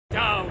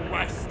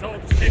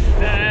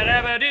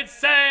let it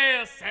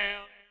sail,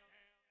 sail.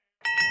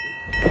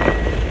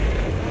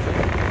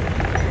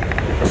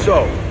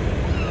 So,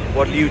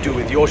 what'll you do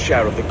with your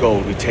share of the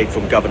gold we take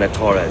from Governor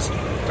Torres?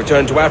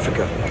 Return to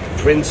Africa,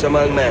 prince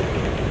among men?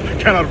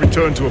 I cannot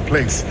return to a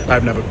place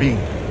I've never been.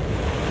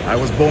 I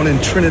was born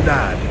in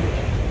Trinidad,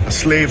 a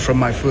slave from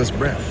my first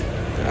breath.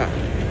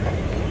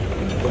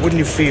 But wouldn't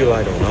you feel,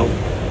 I don't know,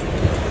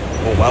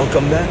 more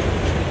welcome there?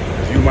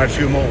 As you might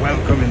feel more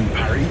welcome in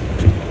Paris.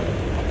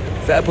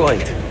 Fair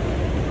point.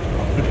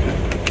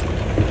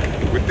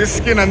 With this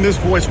skin and this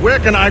voice, where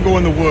can I go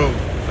in the world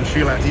and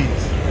feel at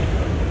ease?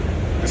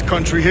 This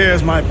country here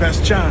is my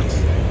best chance.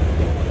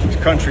 This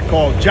country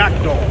called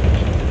Jackdaw,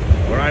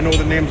 where I know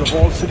the names of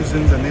all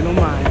citizens and they know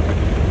mine.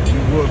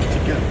 We work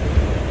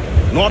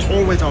together. Not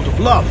always out of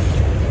love,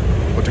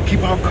 but to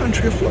keep our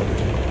country afloat.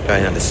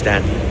 I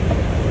understand.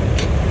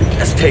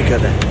 Let's take her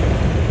then.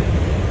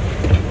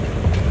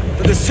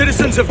 For the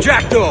citizens of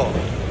Jackdaw!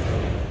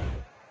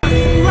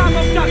 Grab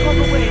of duck on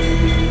the way.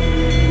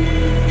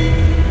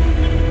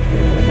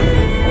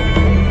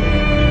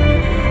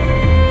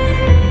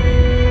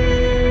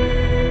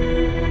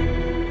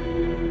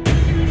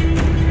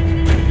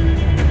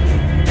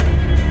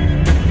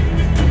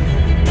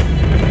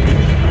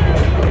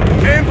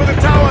 Aim for the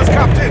towers,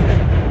 Captain!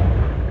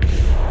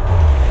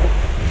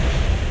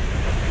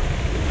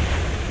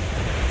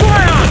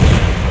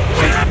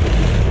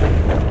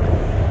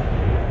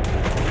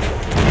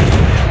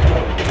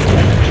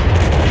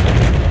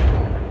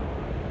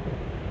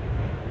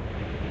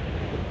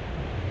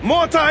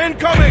 Mortar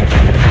incoming!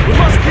 We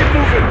must keep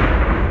moving!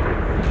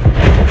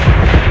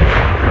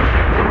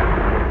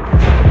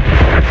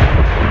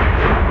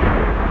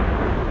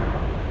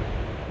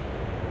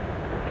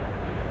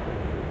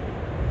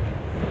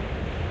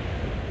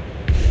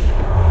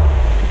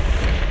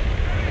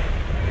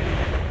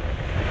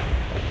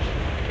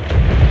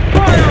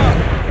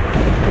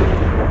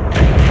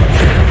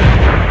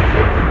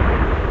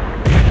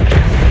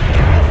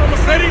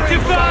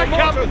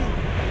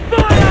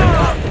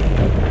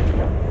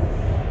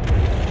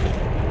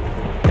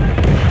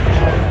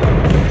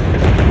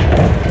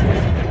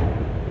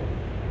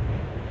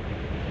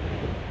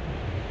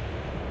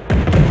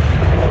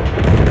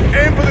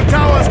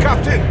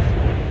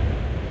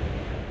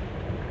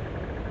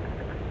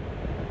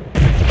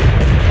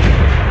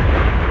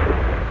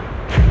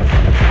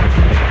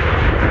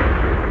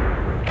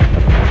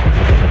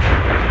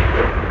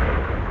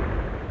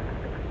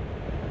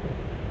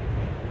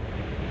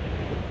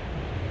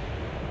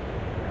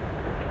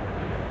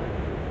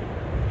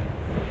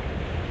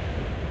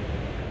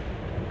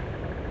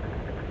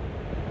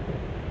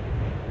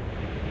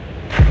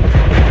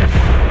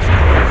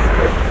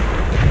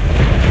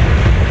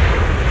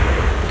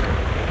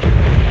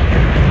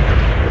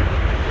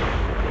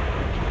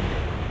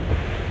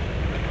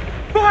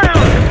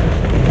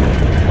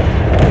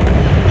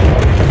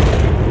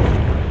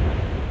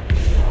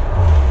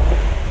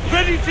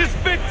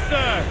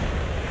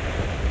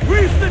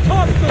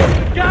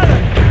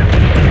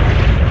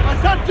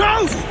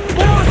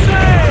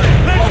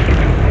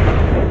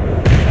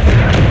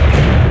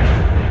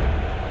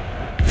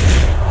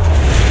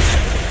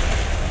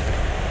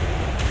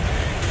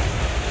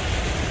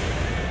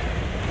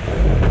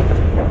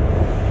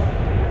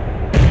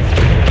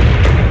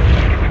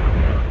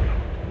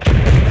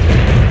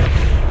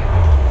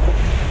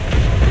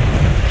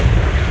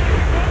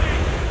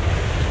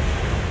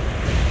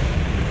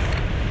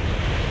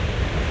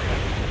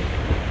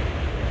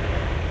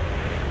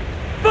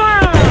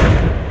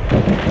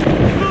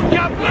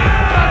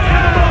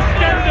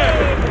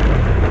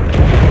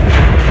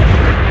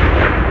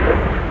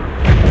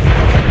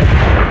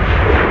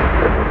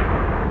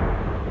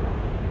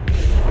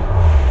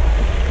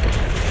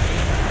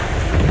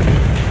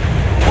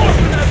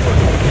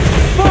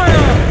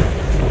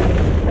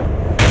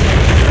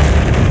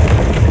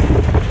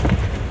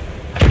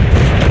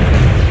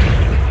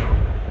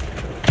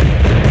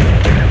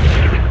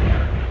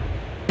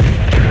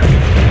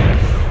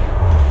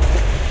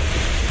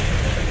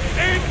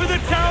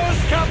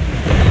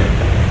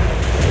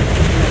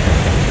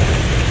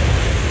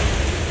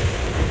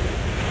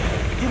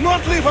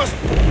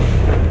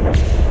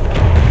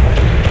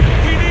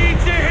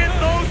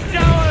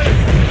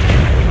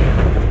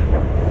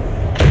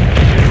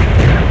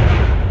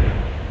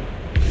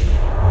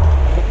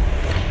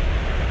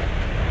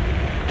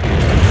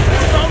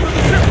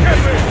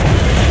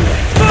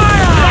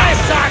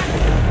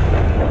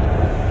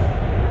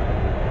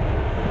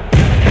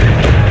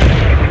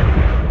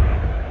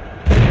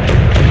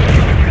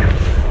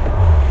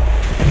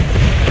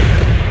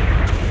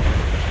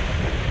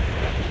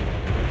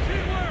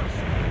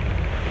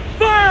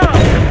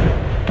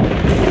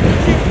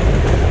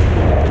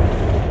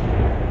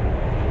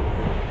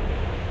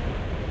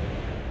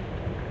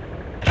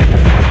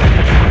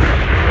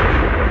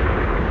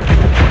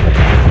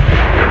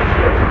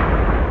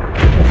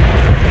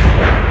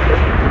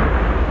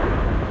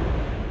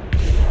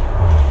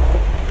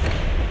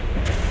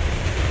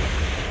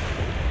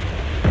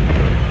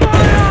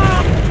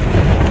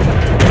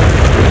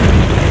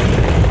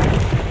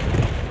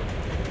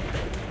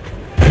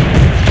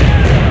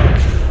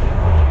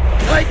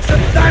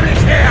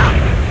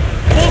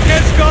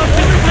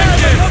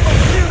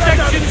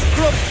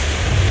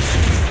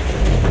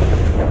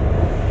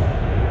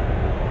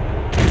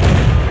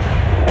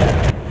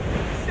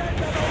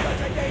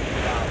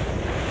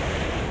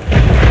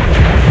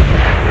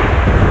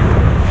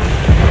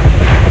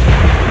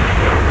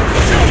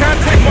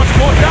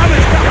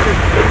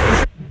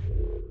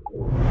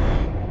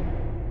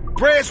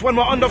 us when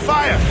we're under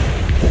fire.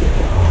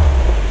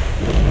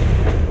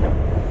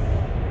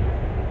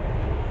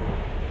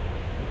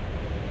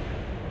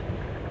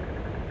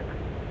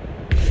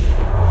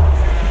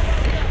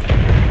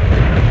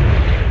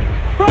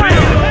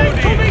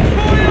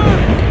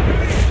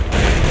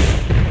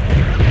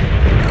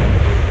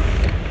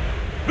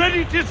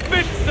 Ready to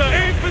spit, sir!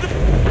 Aim for the...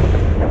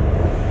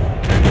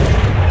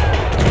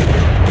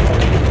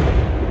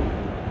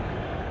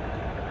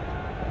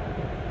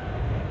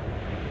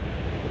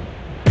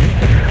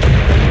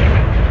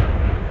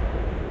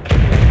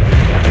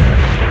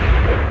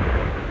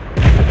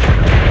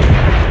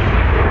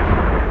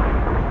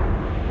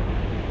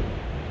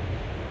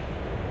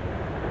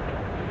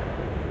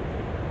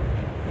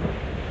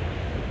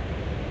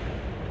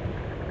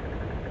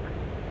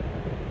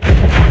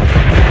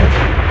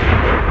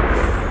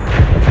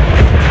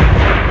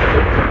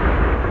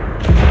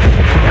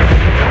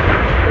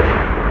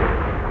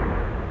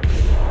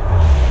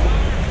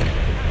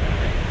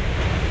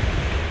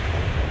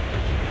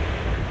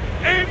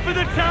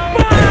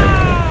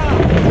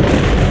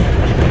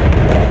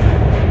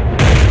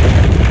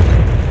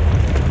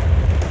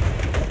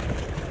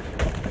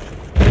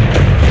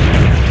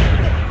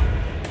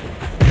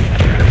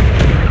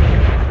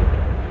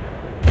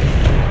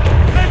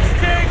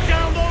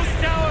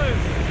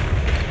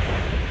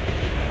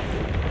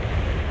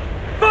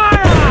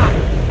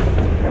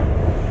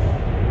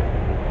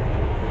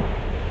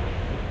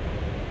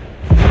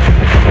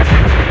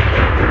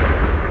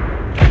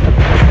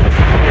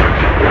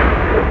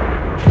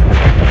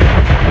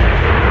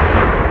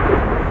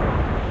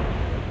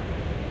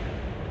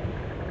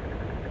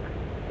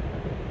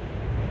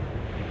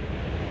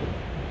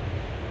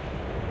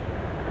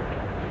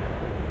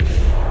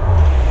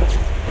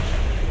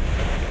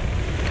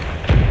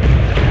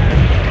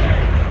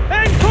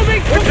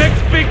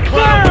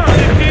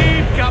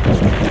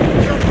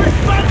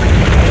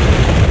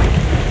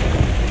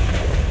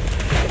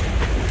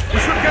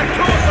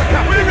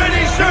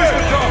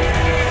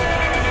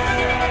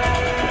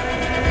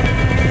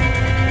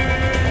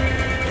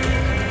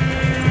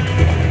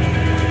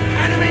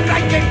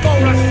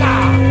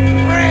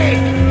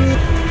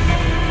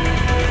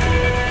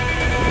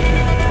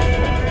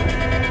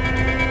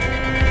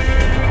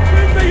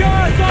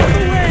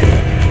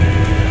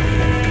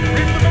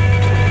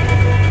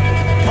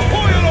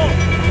 Ahoy along!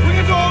 Bring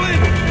it all in!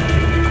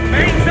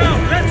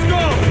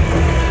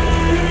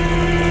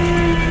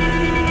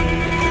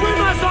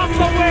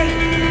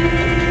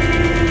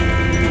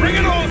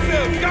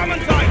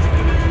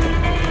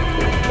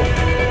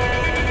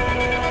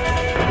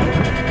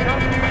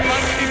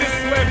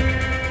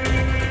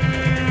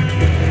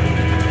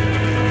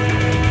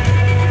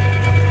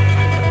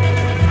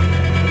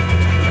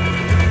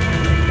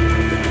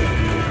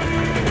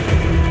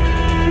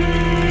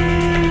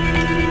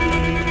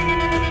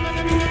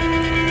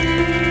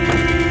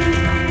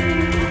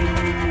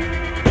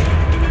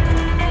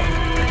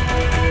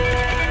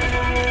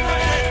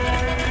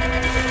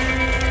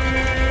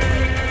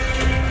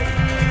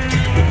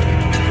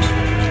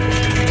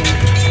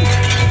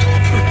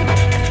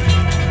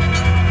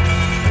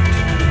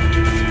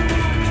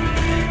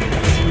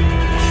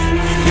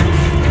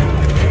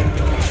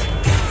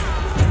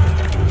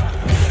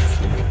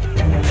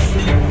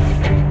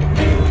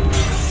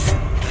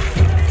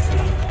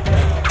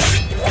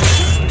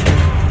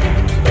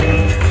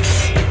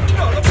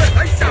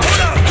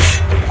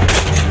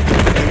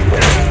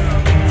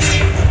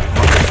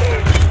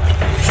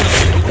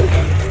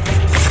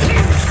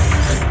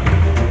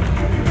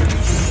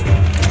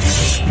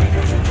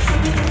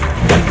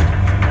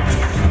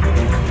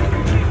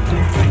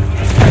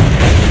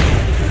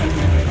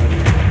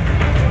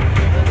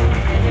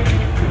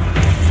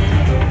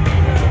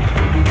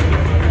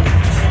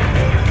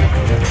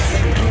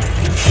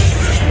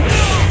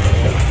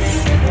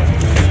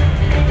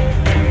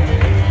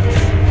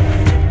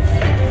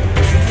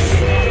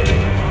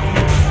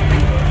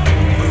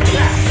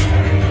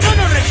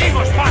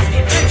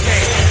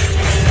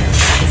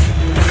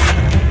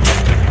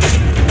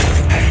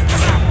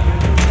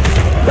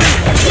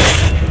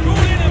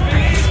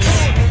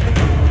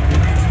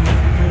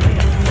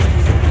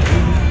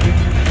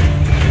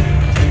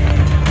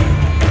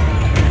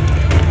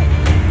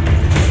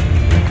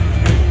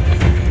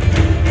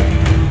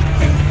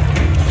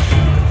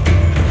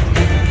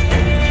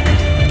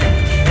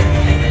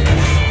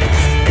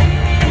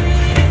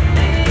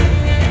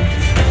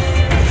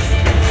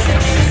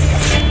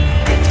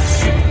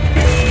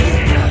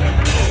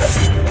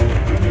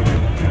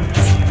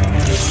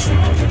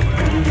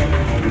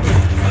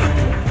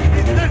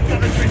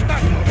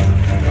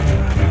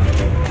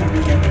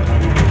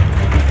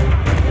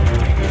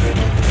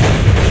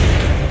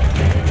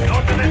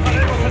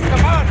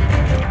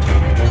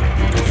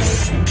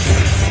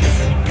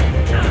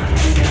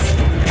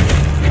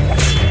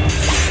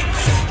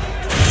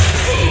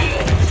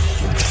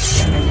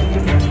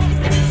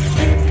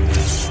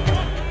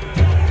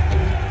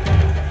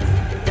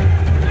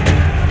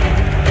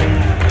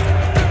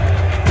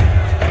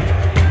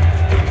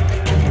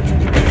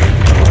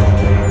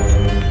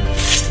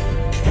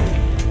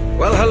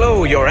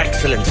 Hello, Your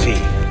Excellency.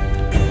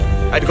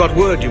 I'd got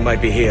word you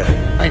might be here.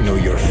 I know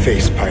your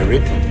face,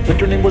 pirate, but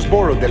your name was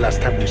borrowed the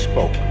last time we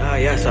spoke. Ah,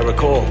 yes, I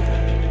recall.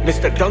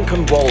 Mr.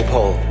 Duncan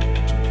Walpole.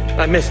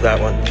 I missed that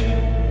one.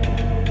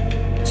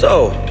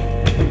 So,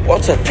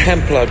 what's a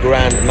Templar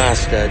Grand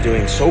Master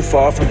doing so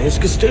far from his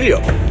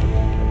Castillo?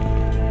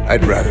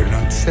 I'd rather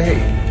not say.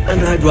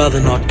 And I'd rather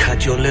not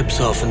cut your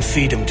lips off and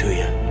feed them to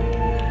you.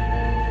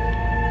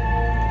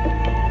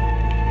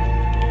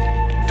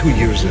 2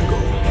 years ago,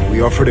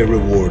 we offered a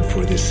reward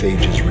for the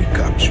sage's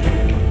recapture.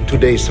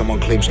 Today, someone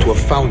claims to have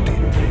found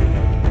him.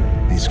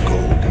 This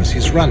gold is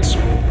his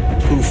ransom.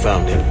 Who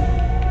found him?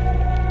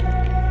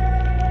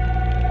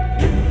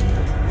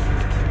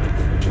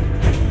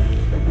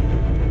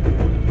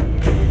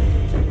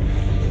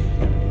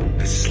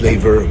 A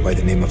slaver by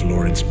the name of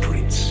Lawrence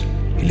Prince.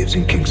 He lives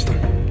in Kingston.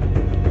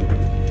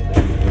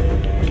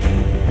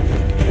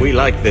 We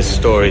like this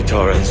story,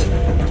 Torres.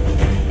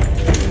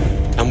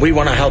 And we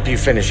want to help you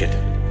finish it.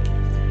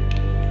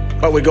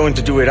 But we're going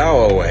to do it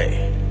our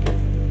way.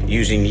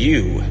 Using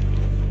you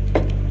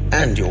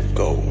and your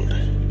gold.